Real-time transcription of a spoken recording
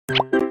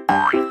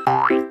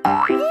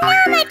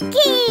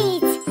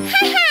NomadKids!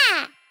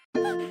 Haha!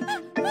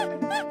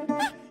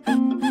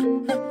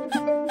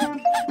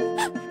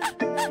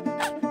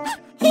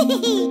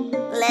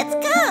 Let's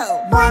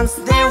go! Once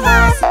there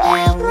was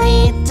a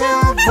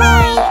little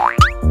boy,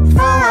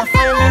 full of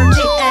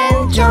energy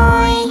and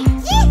joy.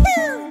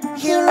 Yoo-hoo!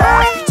 He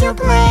loved to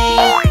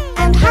play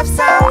and have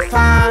some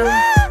fun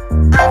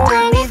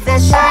underneath the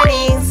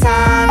shining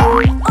sun.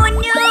 Oh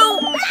no!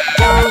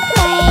 Don't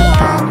play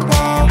on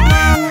the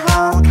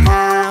manhole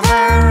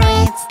cover,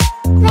 it's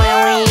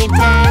very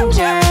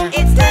dangerous.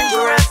 It's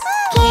dangerous.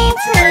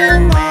 Kids,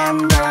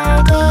 remember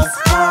this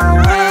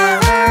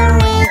forever,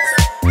 it's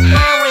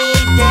very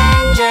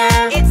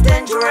dangerous. It's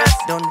dangerous.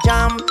 Don't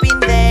jump in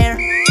there,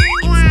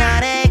 it's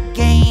not a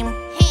game.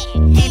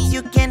 If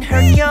you can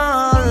hurt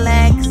your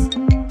legs,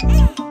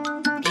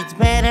 it's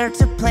better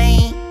to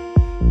play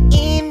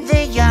in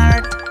the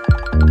yard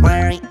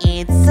where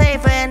it's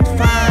safe and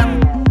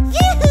fun.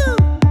 Yoo-hoo!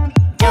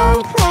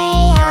 Don't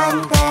play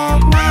on the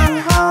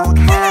manhole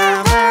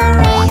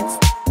cover, it's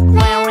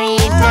very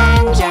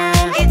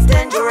dangerous. It's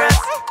dangerous.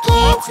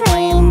 Kids,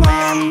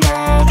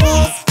 remember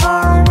this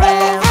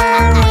forever,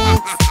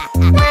 it's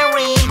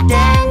very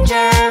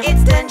dangerous.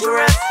 It's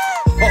dangerous.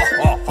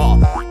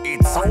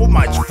 It's so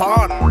much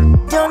fun.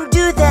 Don't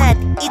do that,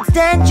 it's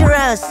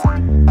dangerous.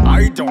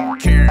 I don't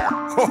care.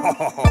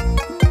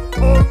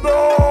 Oh no!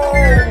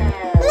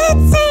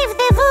 Let's save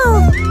the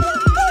wolf!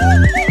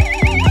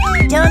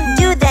 Don't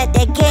do that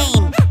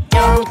again.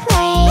 Don't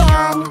play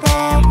on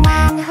the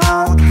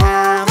manhole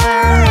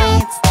cover,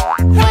 it's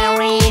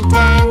very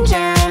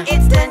dangerous.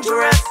 It's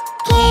dangerous.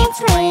 Kids,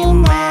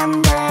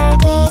 remember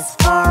this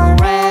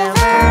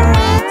forever,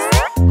 it's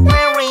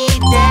very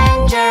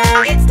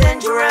dangerous. It's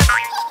dangerous.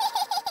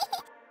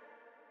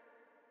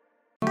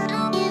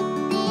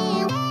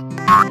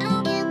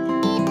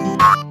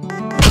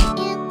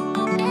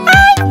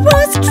 I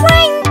was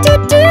trying to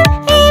do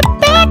a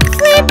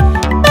backflip,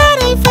 but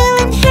I fell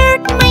and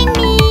hurt my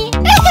knee.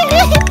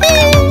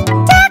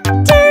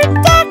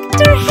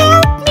 Doctor,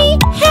 help me,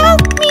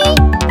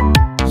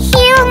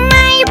 heal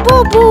my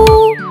boo-boo.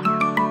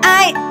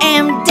 I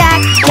am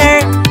doctor,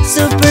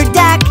 super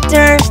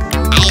doctor.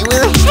 I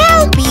will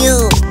help you.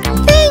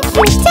 Thank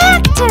you,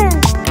 doctor.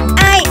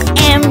 I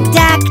am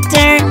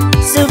doctor,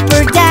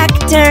 super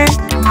doctor.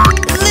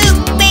 Look,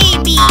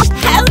 baby,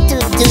 how to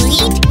do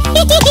it.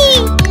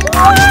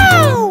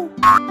 Wow!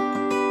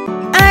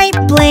 I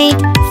played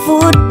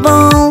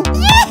football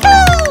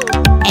Yahoo!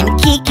 and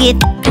kick it,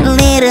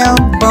 little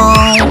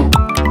ball.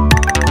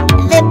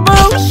 The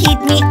ball hit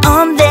me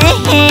on the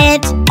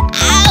head.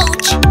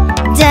 Ouch!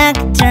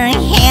 Doctor,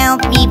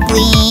 help me,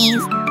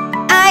 please.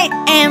 I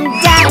am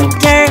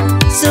doctor,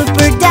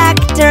 super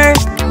doctor.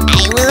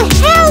 I will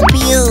help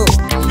you.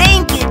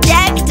 Thank you,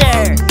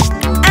 doctor.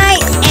 I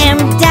am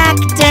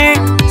doctor,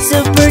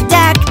 super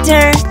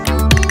doctor.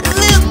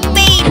 Look,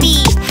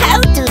 baby, how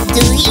to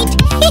do it.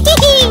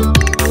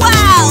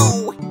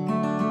 Wow!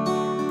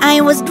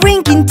 I was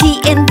drinking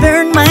tea and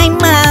burned my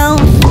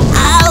mouth.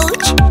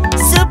 Ouch!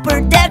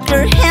 Super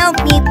doctor, help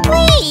me,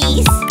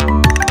 please.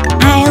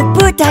 I'll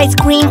put ice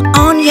cream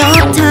on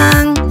your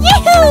tongue.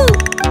 Yahoo!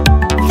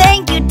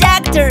 Thank you,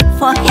 doctor,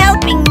 for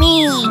helping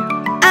me.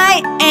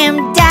 I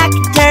am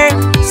doctor,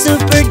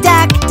 super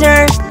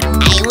doctor.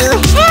 I will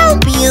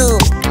help you.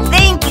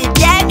 Thank you,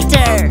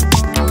 doctor.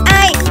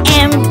 I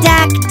am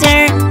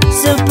doctor,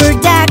 super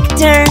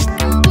doctor.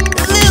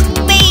 Look,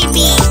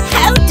 baby,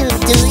 how to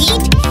do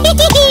it.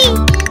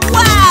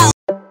 Wow!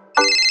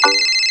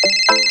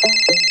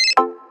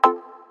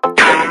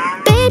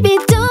 Baby,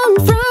 don't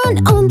run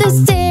on the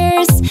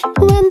stairs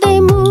when they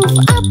move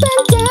up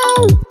and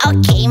down.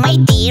 Okay, my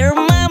dear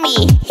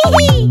mommy.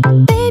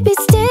 Baby,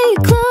 stay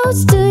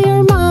close to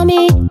your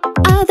mommy,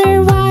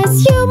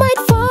 otherwise you might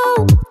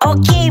fall.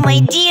 Okay, my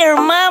dear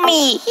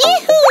mommy.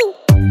 Yahoo!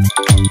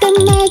 The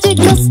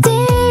magical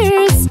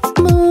stairs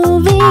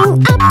moving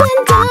up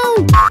and down.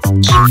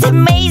 It's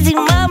amazing,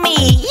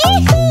 mommy.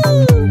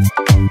 Yahoo!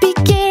 Be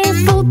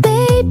careful,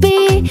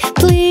 baby,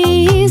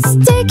 please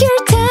take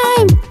your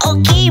time.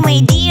 Okay,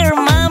 my dear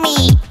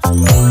mommy.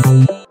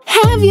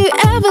 Have you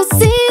ever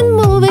seen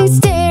moving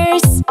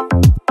stairs?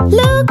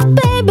 Look,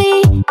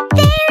 baby,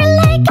 they're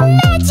like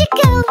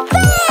magical.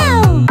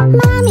 Wow!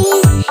 Mommy,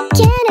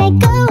 can I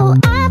go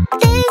up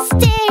the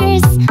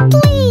stairs?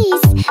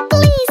 Please,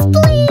 please,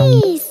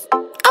 please.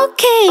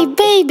 Okay,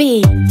 baby.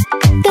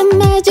 The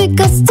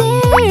magical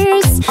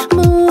stairs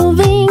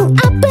moving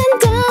up and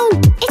down.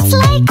 It's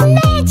like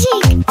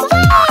magic.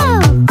 Wow!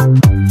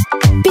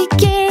 Be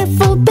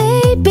careful,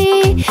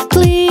 baby,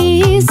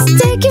 please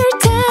take your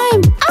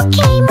time.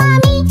 Okay,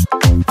 mommy.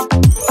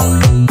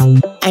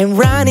 I'm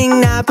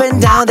running up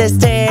and down the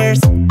stairs.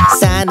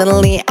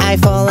 Suddenly I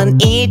fall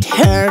and it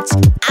hurts.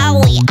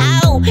 Owie,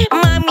 ow!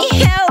 Mommy,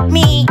 help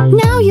me!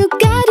 Now you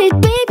got it,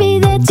 baby,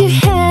 that you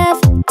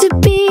have to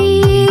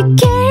be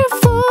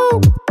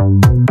careful.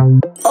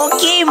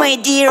 Okay, my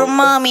dear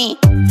mommy.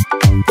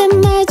 The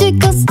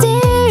magical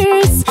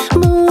stairs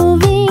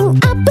moving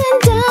up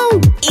and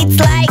down. It's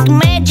like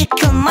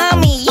magical,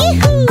 mommy.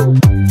 Yahoo!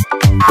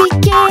 Be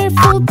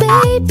careful,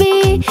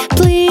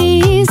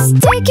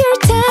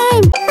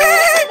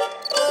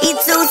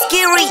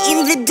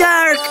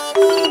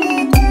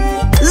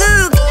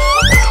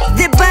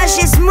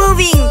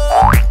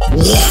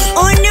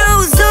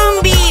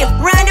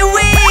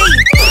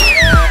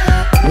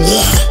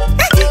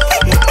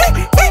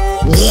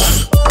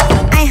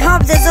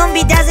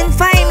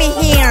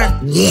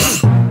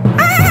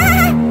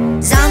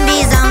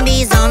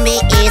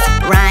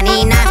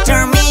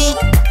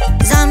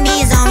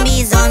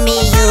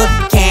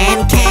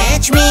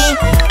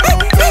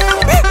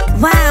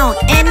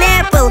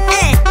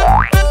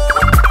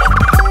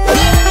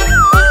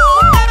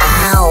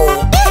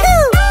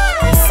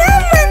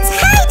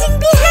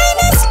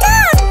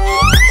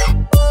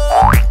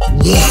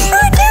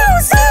 Oh no,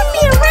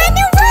 zombie, run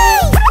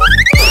away!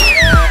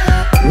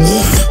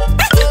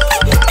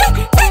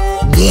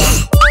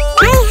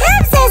 I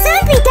hope the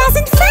zombie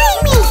doesn't find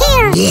me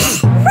here!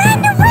 Run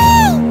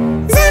away!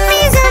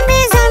 Zombie,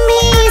 zombie,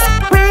 zombies,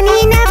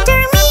 running after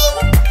me!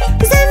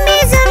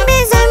 Zombie,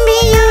 zombie,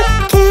 zombie, you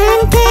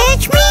can't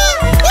catch me!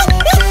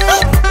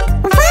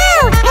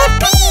 Wow, a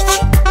peach!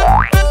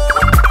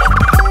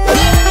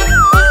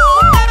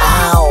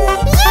 Ow!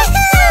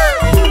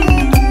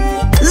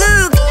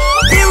 Look,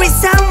 there is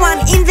someone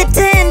in the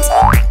tent.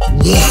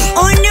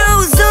 Oh no,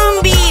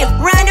 zombie,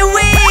 run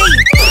away!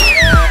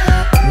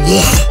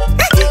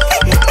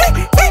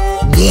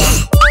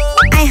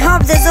 I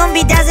hope the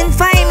zombie doesn't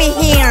find me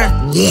here.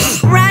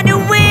 Run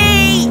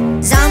away!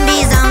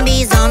 Zombie,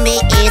 zombie, zombie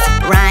is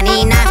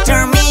running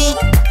after me.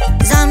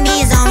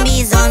 Zombie,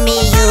 zombie,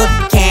 zombie, you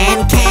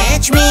can't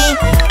catch me.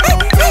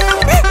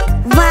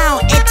 Wow,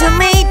 a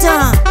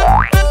tomato!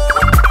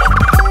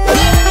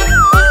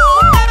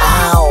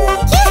 Ow!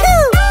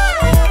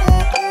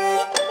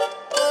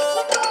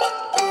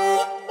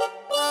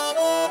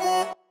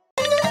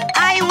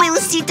 I will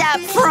sit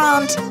up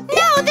front.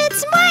 No,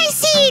 that's my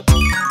seat!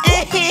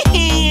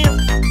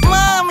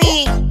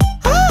 Mommy!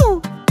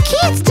 Oh,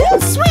 kids,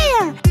 don't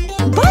swear!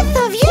 Both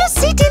of you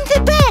sit in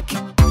the back!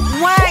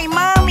 Why,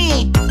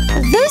 Mommy?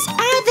 Those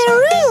are the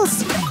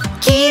rules!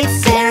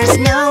 Kids, there's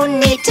no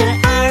need to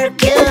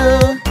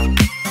argue.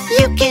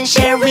 You can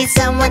share with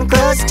someone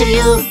close to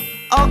you.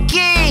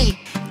 Okay.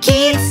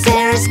 Kids,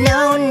 there's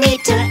no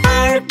need to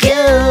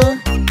argue.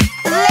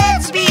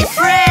 Let's be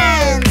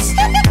friends.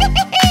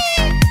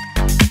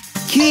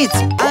 Kids,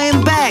 I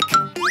am back!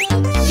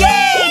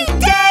 Yay,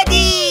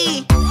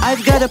 Daddy!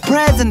 I've got a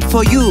present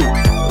for you!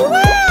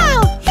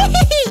 Wow!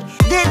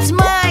 That's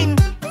mine.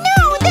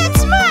 No,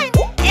 that's mine!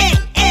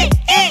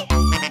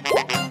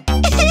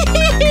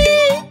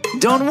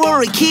 Don't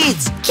worry,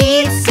 kids!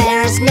 Kids,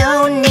 there's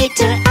no need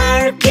to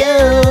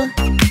argue.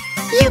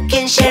 You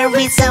can share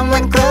with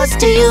someone close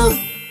to you.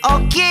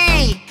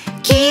 Okay.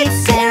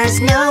 Kids, there's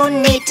no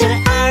need to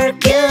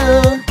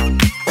argue.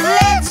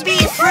 Let's be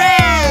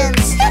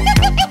friends.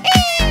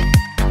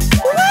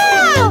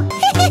 Wow!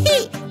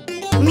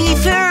 Me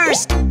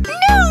first.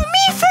 No,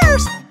 me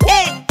first!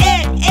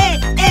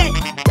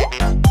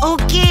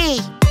 Okay,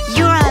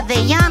 you are the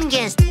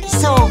youngest,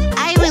 so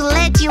I will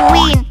let you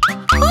win.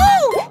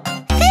 Oh,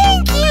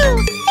 thank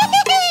you!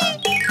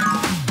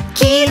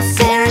 Kids,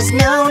 there's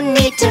no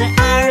need to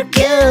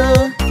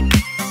argue.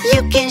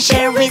 You can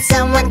share with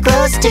someone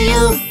close to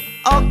you.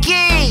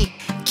 Okay.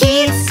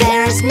 Kids,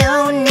 there's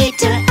no need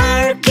to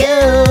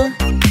argue.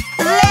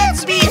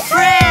 Let's be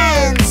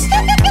friends.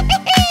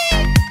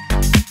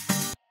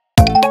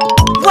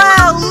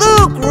 Wow,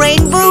 look,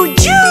 rainbow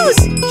juice.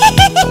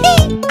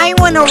 I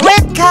want a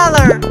red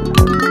color.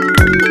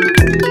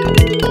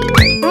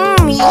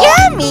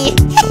 Yummy.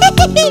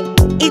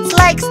 It's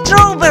like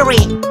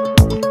strawberry.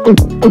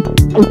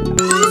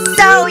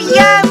 So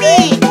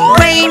yummy!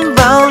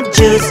 Rainbow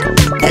juice,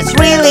 that's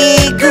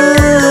really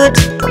good.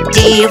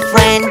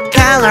 Different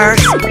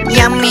colors,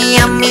 yummy,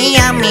 yummy,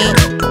 yummy.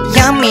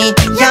 Yummy,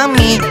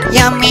 yummy,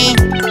 yummy.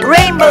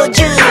 Rainbow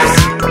juice,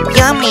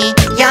 yummy,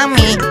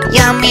 yummy,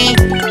 yummy.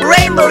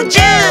 Rainbow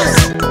juice.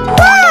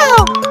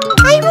 Wow!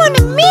 I want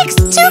to mix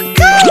two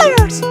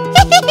colors!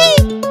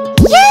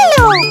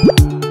 Yellow!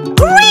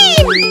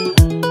 Green!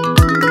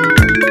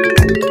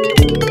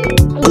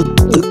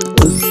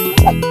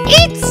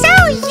 It's so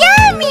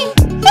yummy!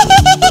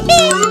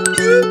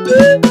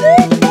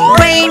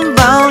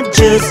 Rainbow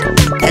juice,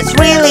 that's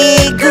really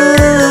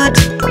good.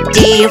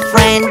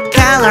 Different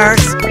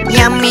colors,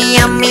 yummy,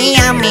 yummy,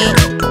 yummy.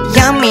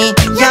 Yummy,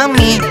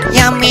 yummy,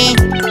 yummy.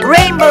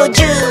 Rainbow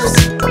juice,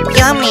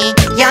 yummy,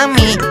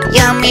 yummy,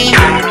 yummy.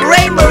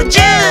 Rainbow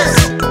juice.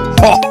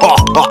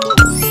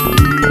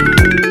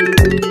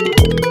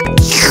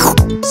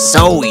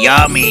 So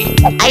yummy.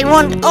 I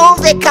want all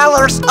the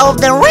colors of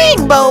the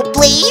rainbow,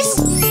 please.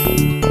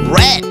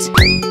 Red,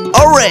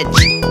 orange,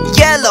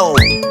 yellow,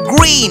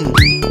 green,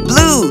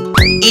 blue,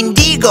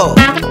 indigo.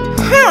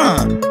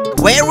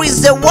 Where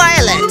is the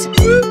violet?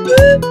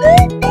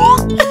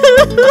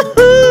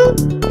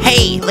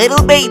 Hey,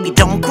 little baby,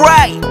 don't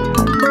cry.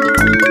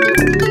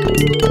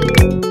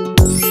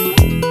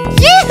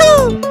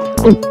 Yoo-hoo!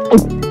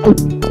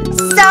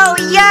 So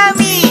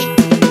yummy!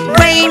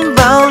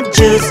 Rainbow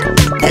juice,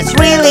 that's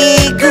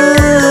really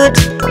good.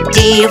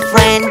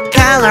 Different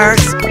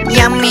colors,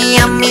 yummy,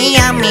 yummy,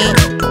 yummy.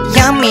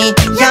 Yummy,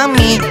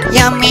 yummy,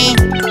 yummy.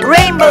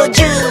 Rainbow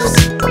juice,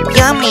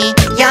 yummy,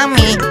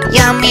 yummy,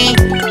 yummy.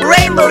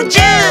 Rainbow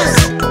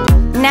juice.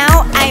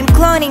 Now I'm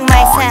cloning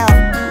myself.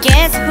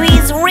 Guess who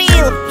is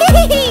real?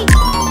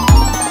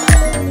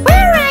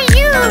 Where are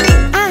you?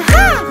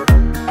 Aha!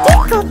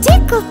 Tickle,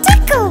 tickle,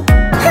 tickle!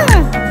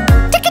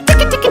 Tick, tick, tick,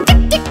 tick, tick,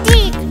 tick,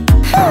 tick!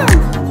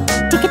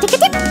 Tick, tick, tick,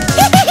 tick!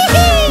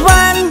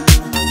 1,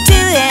 2,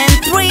 and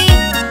 3.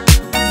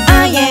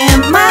 I am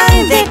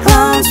mine, the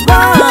clones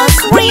was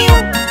real.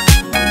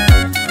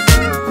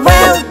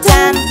 Well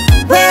done,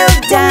 well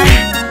done.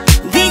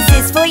 This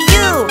is for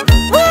you.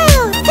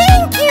 Wow,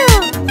 thank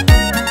you!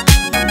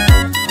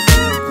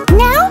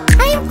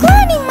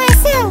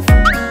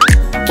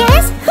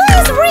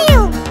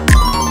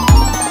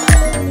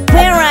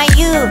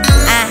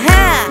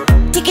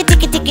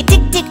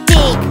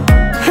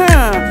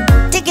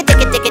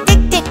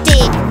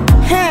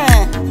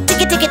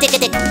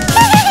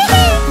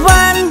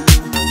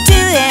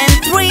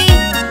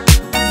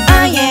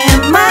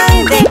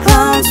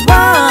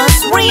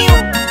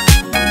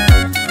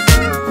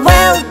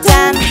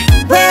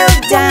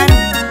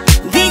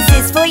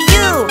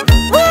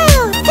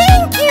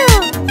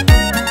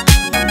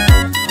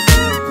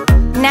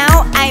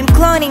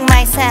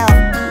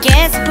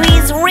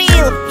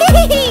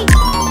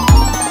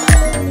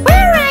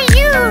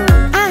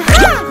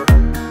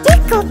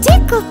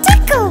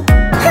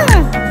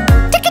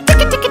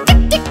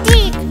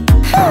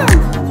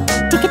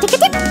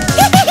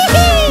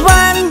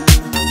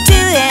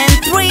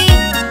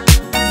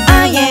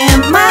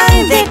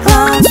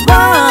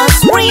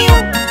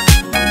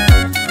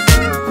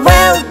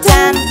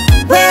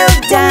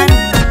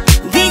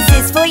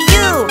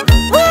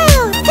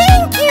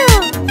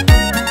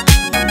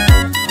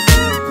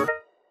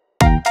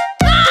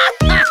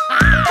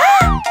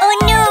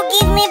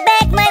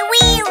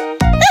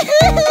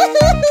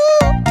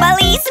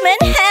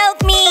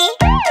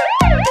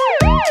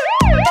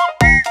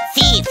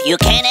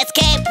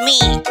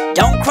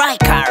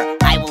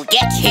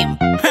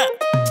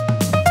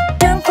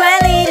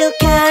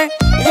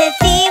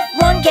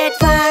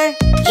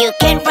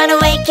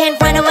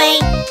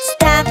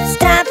 Stop,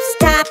 stop,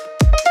 stop.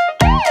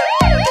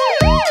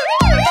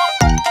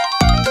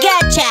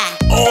 Gotcha!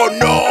 Oh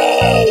no!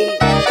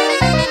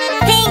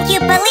 Thank you,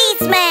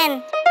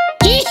 policeman.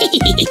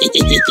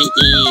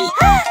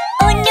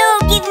 Oh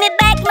no, give me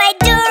back my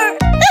door!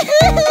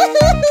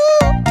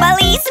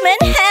 Policeman,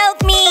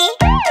 help me!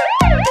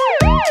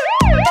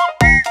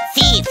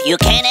 Thief, you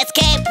can't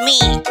escape me.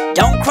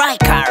 Don't cry,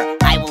 car.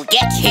 I will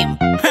get him.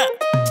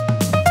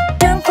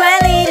 Don't cry,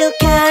 little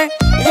car.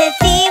 The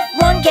thief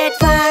won't get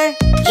far.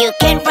 You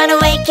can't run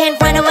away,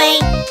 can't run away.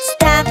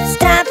 Stop,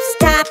 stop,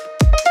 stop.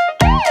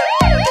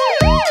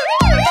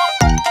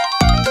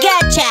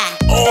 Gotcha!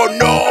 Oh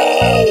no!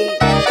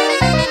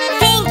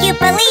 Thank you,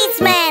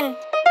 policeman.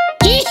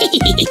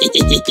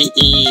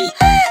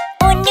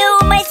 Oh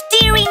no, my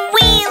steering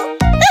wheel!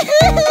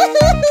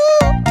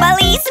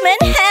 Policeman,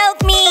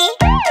 help me!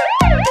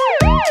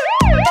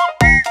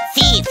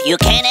 Thief, you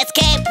can't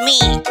escape me.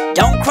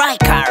 Don't cry,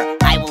 car.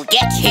 I will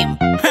get him.